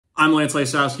I'm Lance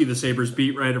Lysowski, the Sabres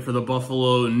beat writer for the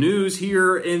Buffalo News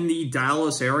here in the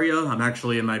Dallas area. I'm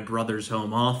actually in my brother's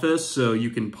home office, so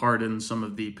you can pardon some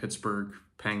of the Pittsburgh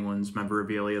Penguins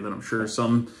memorabilia that I'm sure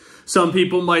some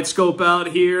people might scope out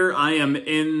here. I am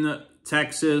in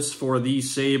Texas for the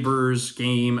Sabres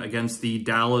game against the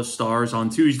Dallas Stars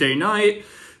on Tuesday night.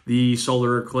 The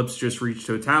solar eclipse just reached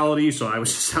totality, so I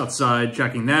was just outside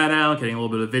checking that out, getting a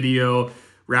little bit of video.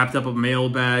 Wrapped up a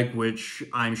mailbag, which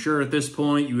I'm sure at this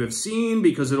point you have seen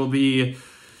because it'll be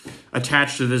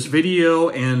attached to this video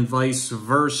and vice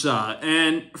versa.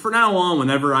 And for now on,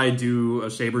 whenever I do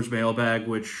a Sabres mailbag,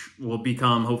 which will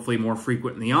become hopefully more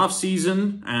frequent in the off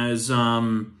season, as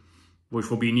which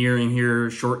will be nearing here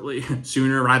shortly,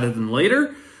 sooner rather than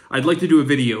later, I'd like to do a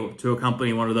video to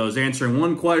accompany one of those, answering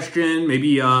one question,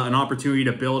 maybe an opportunity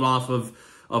to build off of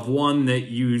one that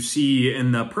you see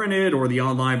in the printed or the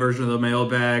online version of the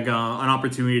mailbag, an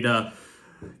opportunity to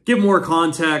give more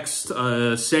context,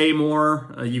 say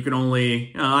more. You can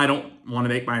only, I don't want to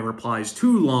make my replies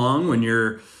too long when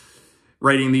you're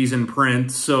writing these in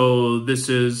print. So this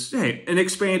is, hey, an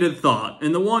expanded thought.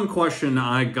 And the one question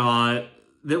I got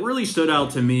that really stood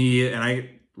out to me, and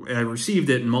I received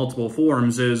it in multiple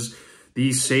forms, is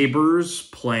the Sabres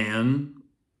plan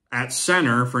at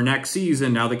center for next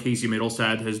season now that Casey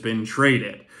Mittelstadt has been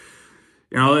traded.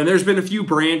 You know, and there's been a few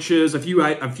branches, a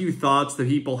few thoughts that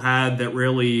people had that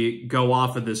really go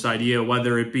off of this idea,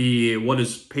 whether it be what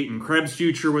is Peyton-Krebs'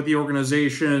 future with the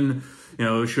organization, you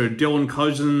know, should Dylan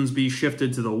Cozens be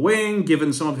shifted to the wing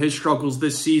given some of his struggles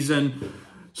this season.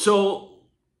 So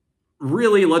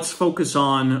really, let's focus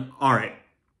on, all right,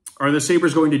 are the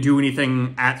Sabres going to do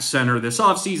anything at center this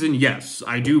offseason? Yes,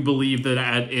 I do believe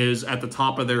that is at the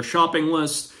top of their shopping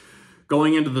list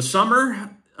going into the summer.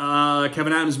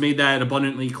 Kevyn Adams made that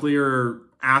abundantly clear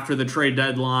after the trade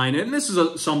deadline, and this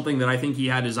is something that I think he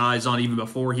had his eyes on even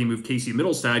before he moved Casey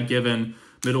Mittelstadt, given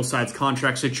Mittelstadt's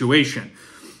contract situation.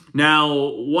 Now,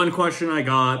 one question I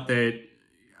got that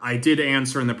I did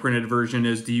answer in the printed version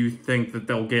is, do you think that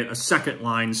they'll get a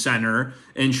second-line center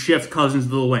and shift Cozens to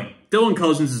the wing? Dylan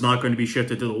Cozens is not going to be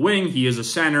shifted to the wing. He is a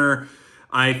center.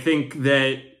 I think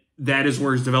that is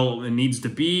where his development needs to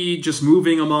be. Just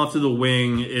moving him off to the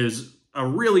wing is a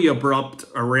really abrupt,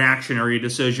 a reactionary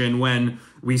decision when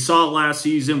we saw last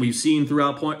season, we've seen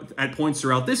at points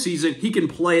throughout this season, he can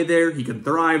play there, he can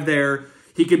thrive there,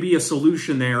 he could be a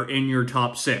solution there in your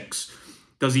top six.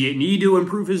 Does he need to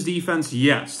improve his defense?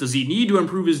 Yes. Does he need to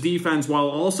improve his defense while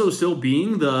also still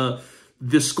being the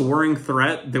scoring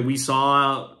threat that we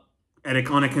saw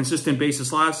on a consistent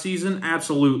basis last season?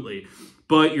 Absolutely.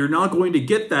 But you're not going to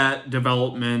get that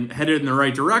development headed in the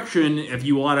right direction if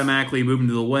you automatically move him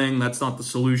to the wing. That's not the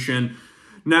solution.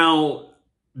 Now,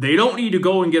 they don't need to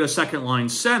go and get a second-line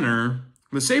center.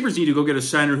 The Sabres need to go get a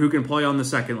center who can play on the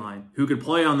second line, who could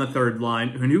play on the third line,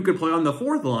 and who could play on the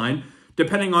fourth line,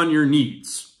 depending on your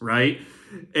needs, right?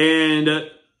 And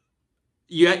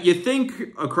you think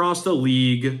across the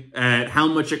league at how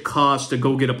much it costs to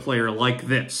go get a player like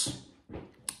this.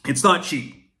 It's not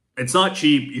cheap. It's not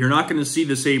cheap. You're not going to see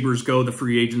the Sabres go the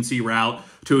free agency route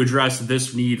to address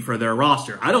this need for their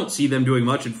roster. I don't see them doing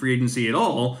much in free agency at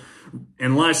all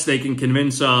unless they can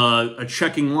convince a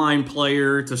checking line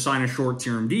player to sign a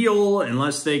short-term deal,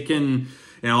 unless they can,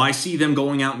 you know, I see them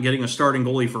going out and getting a starting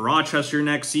goalie for Rochester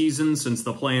next season since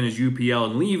the plan is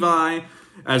UPL and Levi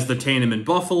as the tandem in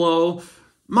Buffalo.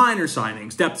 Minor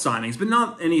signings, depth signings, but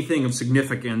not anything of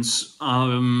significance.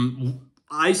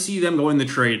 I see them going the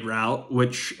trade route,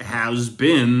 which has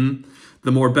been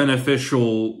the more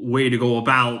beneficial way to go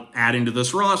about adding to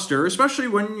this roster, especially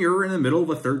when you're in the middle of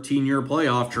a 13-year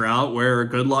playoff drought where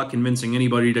good luck convincing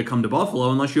anybody to come to Buffalo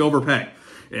unless you overpay.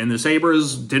 And the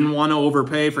Sabres didn't want to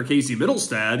overpay for Casey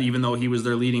Mittelstadt, even though he was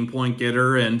their leading point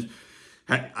getter and,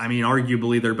 I mean,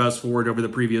 arguably their best forward over the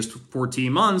previous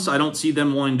 14 months. I don't see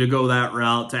them wanting to go that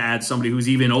route to add somebody who's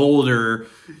even older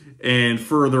and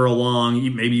further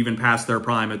along, maybe even past their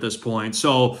prime at this point.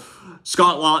 So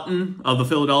Scott Laughton of the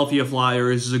Philadelphia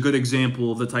Flyers is a good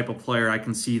example of the type of player I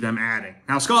can see them adding.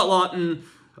 Now, Scott Laughton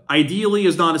ideally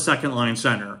is not a second-line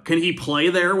center. Can he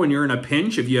play there when you're in a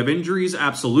pinch if you have injuries?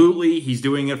 Absolutely. He's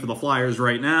doing it for the Flyers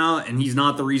right now, and he's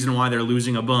not the reason why they're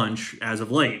losing a bunch as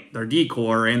of late. Their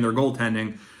decor and their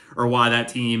goaltending are why that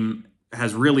team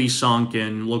has really sunk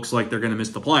and looks like they're going to miss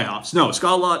the playoffs. No,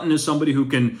 Scott Laughton is somebody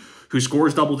who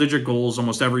scores double-digit goals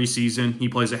almost every season. He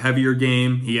plays a heavier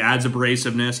game. He adds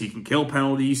abrasiveness. He can kill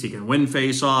penalties. He can win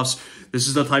faceoffs. This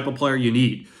is the type of player you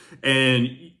need.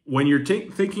 And when you're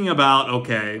thinking about,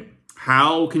 okay,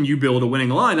 how can you build a winning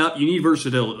lineup? You need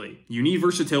versatility. You need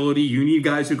versatility. You need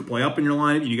guys who can play up in your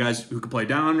lineup. You need guys who can play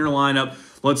down in your lineup.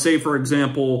 Let's say, for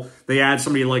example, they add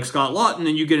somebody like Scott Lawton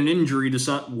and you get an injury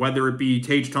to whether it be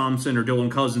Tage Thompson or Dylan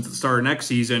Cousins at the start of next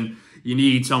season. You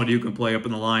need somebody who can play up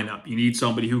in the lineup. You need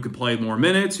somebody who can play more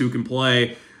minutes, who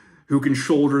can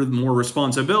shoulder more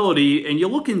responsibility. And you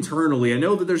look internally, I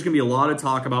know that there's going to be a lot of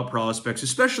talk about prospects,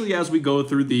 especially as we go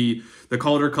through the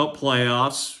Calder Cup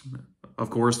playoffs. Of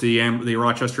course, the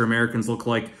Rochester Americans look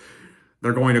like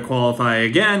they're going to qualify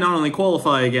again, not only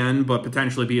qualify again, but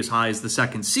potentially be as high as the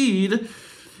second seed.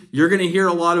 You're going to hear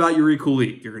a lot about Yuri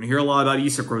Kulik. You're going to hear a lot about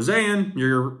Isak Rosean.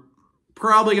 You're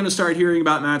probably going to start hearing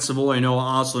about Matt Savoy and Noah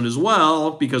Ostlund as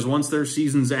well, because once their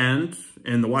seasons end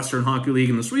in the Western Hockey League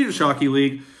and the Swedish Hockey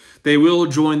League, they will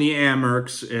join the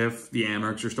Amerks if the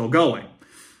Amerks are still going.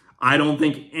 I don't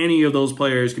think any of those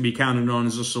players can be counted on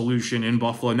as a solution in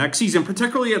Buffalo next season,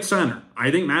 particularly at center.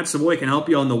 I think Matt Savoy can help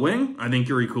you on the wing. I think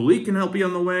Yuri Kulik can help you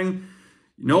on the wing.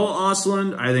 Noah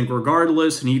Ostlund, I think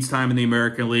regardless, needs time in the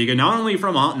American League. And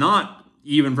not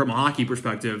even from a hockey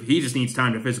perspective, he just needs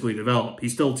time to physically develop.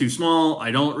 He's still too small. I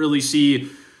don't really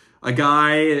see a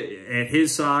guy at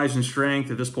his size and strength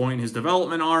at this point in his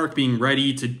development arc being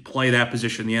ready to play that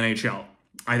position in the NHL.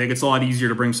 I think it's a lot easier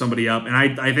to bring somebody up. And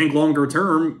I think longer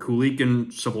term, Kulik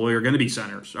and Savoy are going to be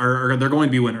centers. Or they're going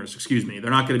to be winners, excuse me. They're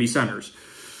not going to be centers.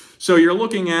 So you're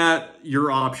looking at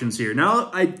your options here. Now,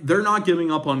 they're not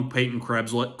giving up on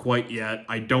Peyton-Krebs quite yet.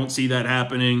 I don't see that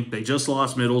happening. They just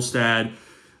lost Mittelstadt.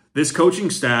 This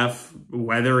coaching staff,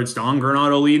 whether it's Don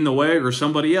Granato leading the way or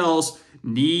somebody else,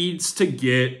 needs to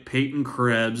get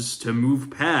Peyton-Krebs to move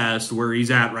past where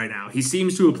he's at right now. He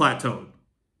seems to have plateaued.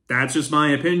 That's just my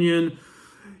opinion.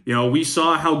 You know, we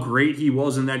saw how great he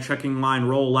was in that checking line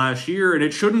role last year, and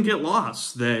it shouldn't get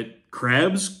lost that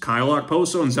Krebs, Kyle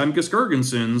Okposo, and Zemgus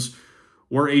Girgensons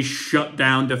were a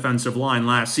shutdown defensive line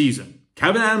last season.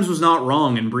 Kevyn Adams was not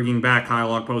wrong in bringing back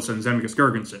Kyle Okposo and Zemgus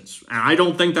Girgensons. And I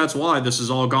don't think that's why this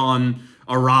has all gone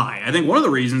awry. I think one of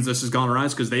the reasons this has gone awry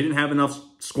is because they didn't have enough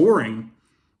scoring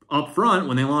up front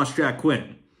when they lost Jack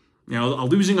Quinn. You know,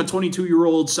 losing a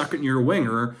 22-year-old second-year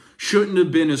winger shouldn't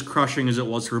have been as crushing as it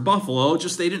was for Buffalo,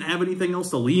 just they didn't have anything else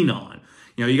to lean on.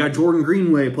 You know, you got Jordan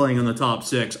Greenway playing in the top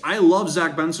six. I love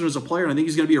Zach Benson as a player, and I think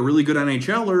he's going to be a really good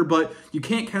NHLer, but you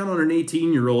can't count on an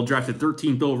 18-year-old drafted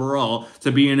 13th overall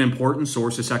to be an important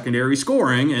source of secondary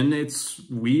scoring, and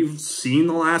we've seen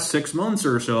the last 6 months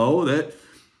or so that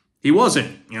he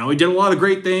wasn't. You know, he did a lot of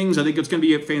great things. I think it's going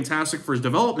to be fantastic for his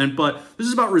development, but this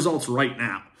is about results right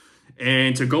now.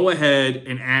 And to go ahead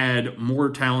and add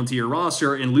more talent to your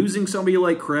roster and losing somebody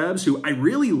like Krebs, who I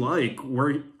really like,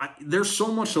 there's so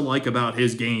much to like about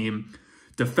his game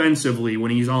defensively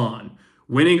when he's on.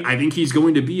 Winning, I think he's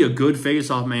going to be a good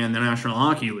face-off man in the National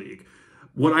Hockey League.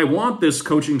 What I want this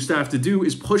coaching staff to do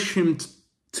is push him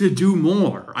to do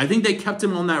more. I think they kept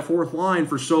him on that fourth line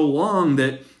for so long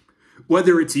that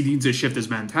whether it's he needs to shift his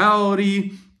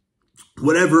mentality,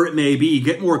 whatever it may be,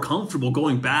 get more comfortable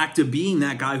going back to being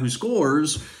that guy who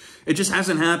scores. It just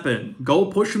hasn't happened. Go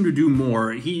push him to do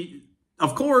more.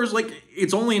 Of course,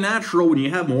 it's only natural when you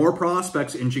have more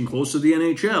prospects inching close to the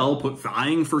NHL,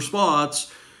 vying for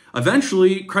spots.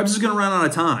 Eventually, Krebs is going to run out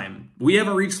of time. We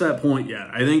haven't reached that point yet.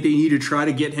 I think they need to try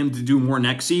to get him to do more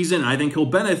next season. I think he'll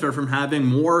benefit from having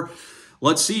more,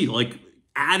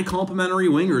 add complementary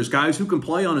wingers, guys who can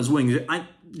play on his wings.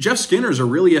 Jeff Skinner's a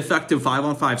really effective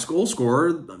 5-on-5 goal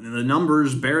scorer. The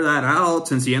numbers bear that out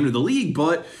since he entered the league,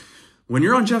 but when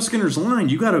you're on Jeff Skinner's line,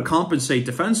 you got to compensate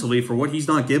defensively for what he's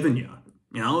not giving you.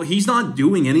 You know, he's not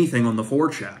doing anything on the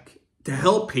forecheck to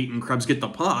help Peyton-Krebs get the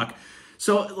puck.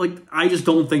 So, I just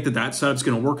don't think that setup's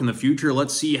going to work in the future.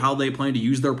 Let's see how they plan to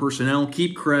use their personnel.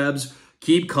 Keep Krebs,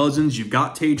 keep Cousins. You've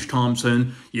got Tage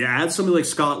Thompson. You add somebody like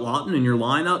Scott Lawton in your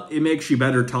lineup. It makes you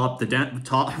better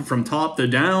from top to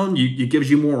down. It gives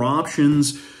you more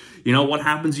options. You know, what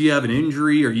happens if you have an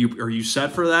injury? Are you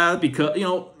set for that? Because, you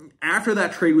know, after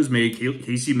that trade was made,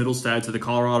 Casey Mittelstadt to the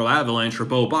Colorado Avalanche for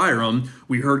Bo Byram,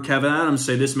 we heard Kevyn Adams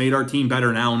say this made our team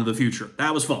better now into the future.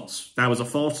 That was false. That was a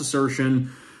false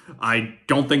assertion. I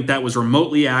don't think that was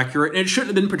remotely accurate, and it shouldn't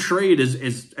have been portrayed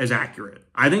as accurate.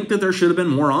 I think that there should have been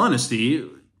more honesty,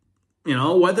 you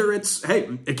know, whether it's,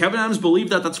 hey, if Kevyn Adams believed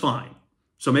that, that's fine.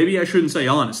 So maybe I shouldn't say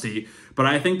honesty, but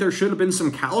I think there should have been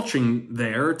some couching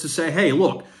there to say, hey,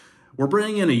 look, we're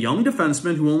bringing in a young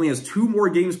defenseman who only has 2 more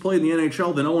games played in the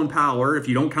NHL than Owen Power, if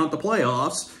you don't count the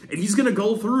playoffs, and he's going to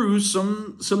go through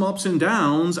some ups and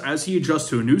downs as he adjusts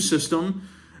to a new system,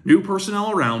 new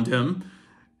personnel around him.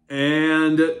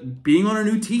 And being on a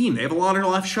new team, they have a lot of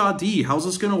left shot D. How's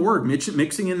this going to work?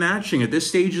 Mixing and matching at this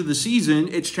stage of the season,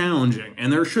 it's challenging.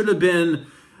 And there should have been,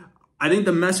 I think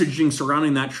the messaging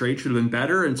surrounding that trade should have been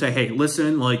better and say, hey,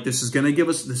 listen, like this is going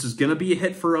to be a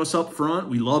hit for us up front.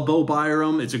 We love Bo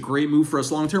Byram. It's a great move for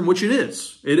us long term, which it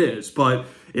is. But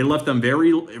it left them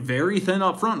very, very thin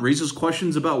up front, raises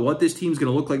questions about what this team's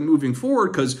going to look like moving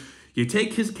forward. Because you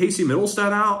take Casey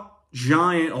Mittelstadt out,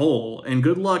 giant hole, and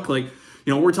good luck. Like,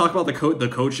 you know, we're talking about the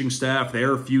coaching staff,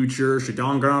 their future. Should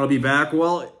Don Granato be back?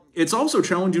 Well, it's also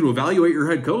challenging to evaluate your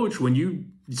head coach when you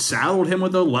saddled him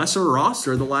with a lesser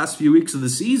roster the last few weeks of the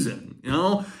season, you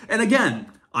know? And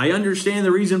again, I understand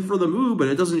the reason for the move, but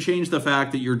it doesn't change the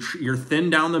fact that you're thin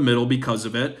down the middle because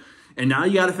of it. And now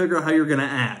you got to figure out how you're going to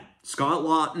add. Scott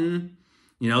Lawton,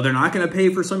 you know, they're not going to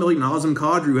pay for somebody like Nazem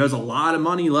Kadri, who has a lot of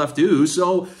money left due.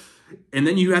 So, and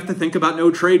then you have to think about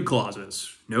no trade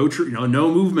clauses, no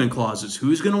movement clauses.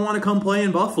 Who's going to want to come play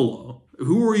in Buffalo?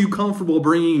 Who are you comfortable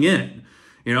bringing in?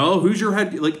 You know, who's your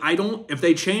head? Like, if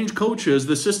they change coaches,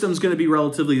 the system's going to be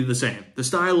relatively the same. The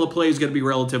style of play is going to be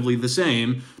relatively the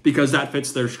same because that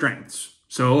fits their strengths.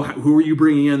 So who are you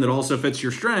bringing in that also fits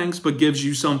your strengths but gives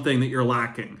you something that you're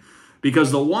lacking?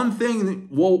 Because the one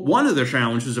of the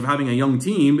challenges of having a young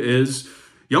team is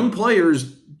young players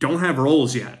don't have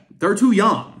roles yet. They're too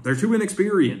young. They're too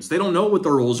inexperienced. They don't know what the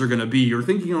roles are going to be. You're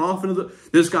thinking often of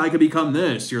this guy could become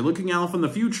this. You're looking out in the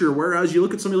future, whereas you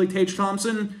look at somebody like Tage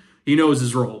Thompson, he knows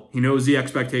his role. He knows the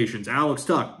expectations. Alex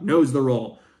Tuck knows the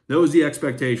role, knows the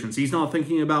expectations. He's not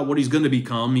thinking about what he's going to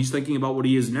become. He's thinking about what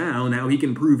he is now. Now he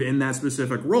can prove in that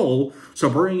specific role.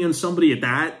 So bringing in somebody at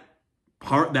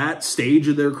that stage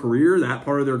of their career, that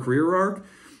part of their career arc,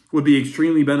 would be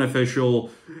extremely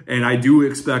beneficial. And I do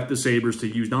expect the Sabres to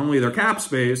use not only their cap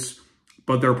space,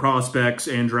 but their prospects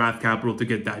and draft capital to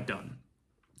get that done.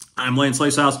 I'm Lance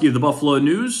Lysowski of the Buffalo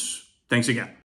News. Thanks again.